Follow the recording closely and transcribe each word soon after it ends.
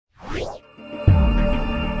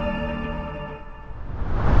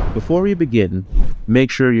Before we begin,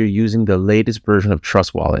 make sure you're using the latest version of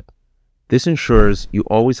Trust Wallet. This ensures you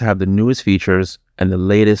always have the newest features and the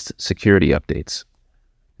latest security updates.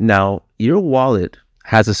 Now, your wallet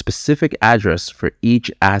has a specific address for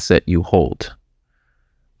each asset you hold.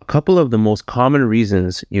 A couple of the most common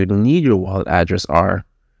reasons you need your wallet address are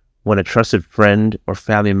when a trusted friend or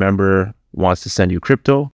family member wants to send you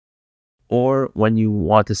crypto, or when you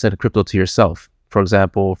want to send crypto to yourself, for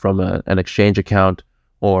example, from an exchange account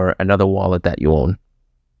or another wallet that you own.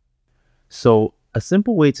 So a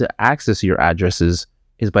simple way to access your addresses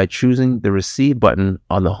is by choosing the Receive button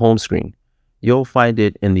on the home screen. You'll find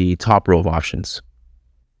it in the top row of options.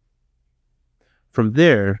 From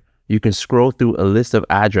there, you can scroll through a list of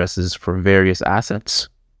addresses for various assets.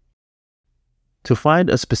 To find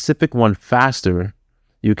a specific one faster,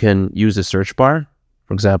 you can use the search bar.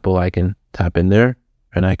 For example, I can tap in there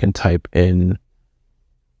and I can type in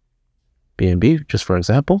BNB, just for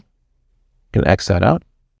example. You can X that out.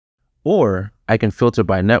 Or I can filter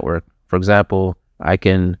by network. For example, I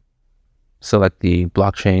can select the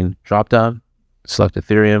blockchain dropdown, select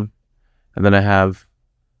Ethereum, and then I have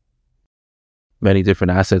many different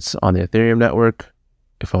assets on the Ethereum network.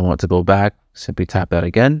 If I want to go back, simply tap that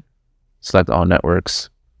again, select all networks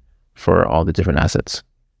for all the different assets.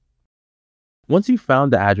 Once you've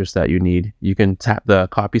found the address that you need, you can tap the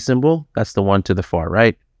copy symbol. That's the one to the far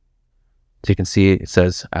right. So you can see it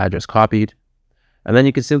says address copied. And then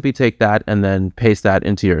you can simply take that and then paste that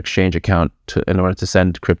into your exchange account in order to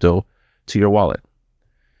send crypto to your wallet.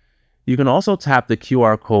 You can also tap the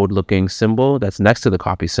QR code looking symbol that's next to the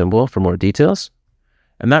copy symbol for more details.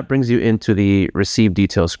 And that brings you into the receive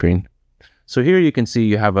details screen. So here you can see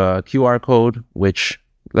you have a QR code, which,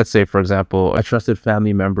 let's say, for example, a trusted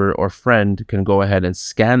family member or friend can go ahead and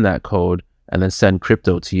scan that code and then send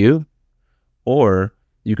crypto to you. Or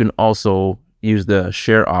you can also use the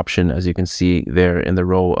share option, as you can see there in the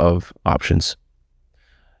row of options.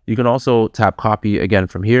 You can also tap copy again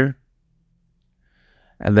from here.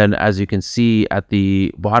 And then as you can see at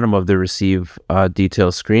the bottom of the receive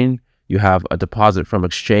details screen, you have a deposit from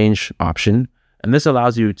exchange option. And this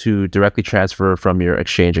allows you to directly transfer from your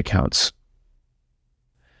exchange accounts.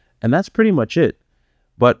 And that's pretty much it.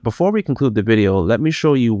 But before we conclude the video, let me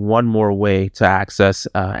show you one more way to access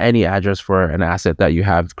any address for an asset that you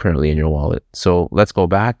have currently in your wallet. So let's go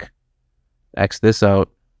back, X this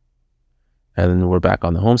out, and then we're back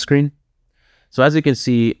on the home screen. So as you can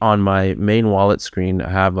see on my main wallet screen,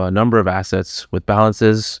 I have a number of assets with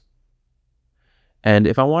balances. And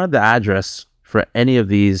if I wanted the address for any of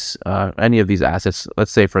these assets,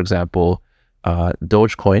 let's say, for example,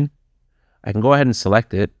 Dogecoin, I can go ahead and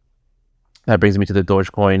select it. That brings me to the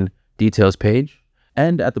Dogecoin details page.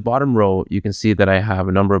 And at the bottom row, you can see that I have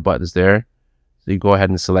a number of buttons there. So you go ahead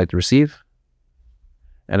and select receive.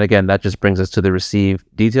 And again, that just brings us to the receive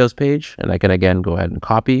details page. And I can again go ahead and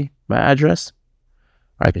copy my address,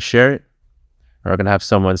 or I can share it, or I can have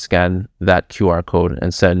someone scan that QR code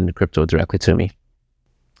and send crypto directly to me.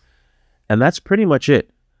 And that's pretty much it.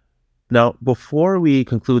 Now, before we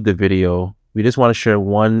conclude the video, we just want to share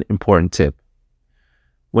one important tip.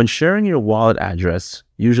 When sharing your wallet address,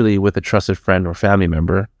 usually with a trusted friend or family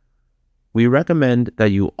member, we recommend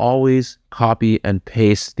that you always copy and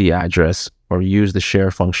paste the address or use the share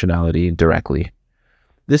functionality directly.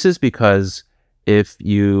 This is because if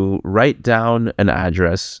you write down an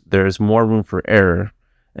address, there's more room for error.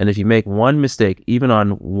 And if you make one mistake, even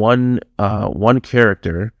on one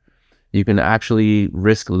character, you can actually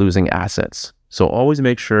risk losing assets. So always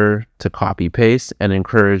make sure to copy paste and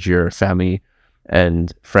encourage your family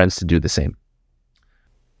and friends to do the same.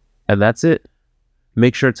 And that's it.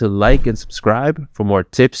 Make sure to like and subscribe for more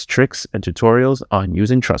tips, tricks, and tutorials on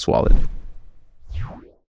using Trust Wallet.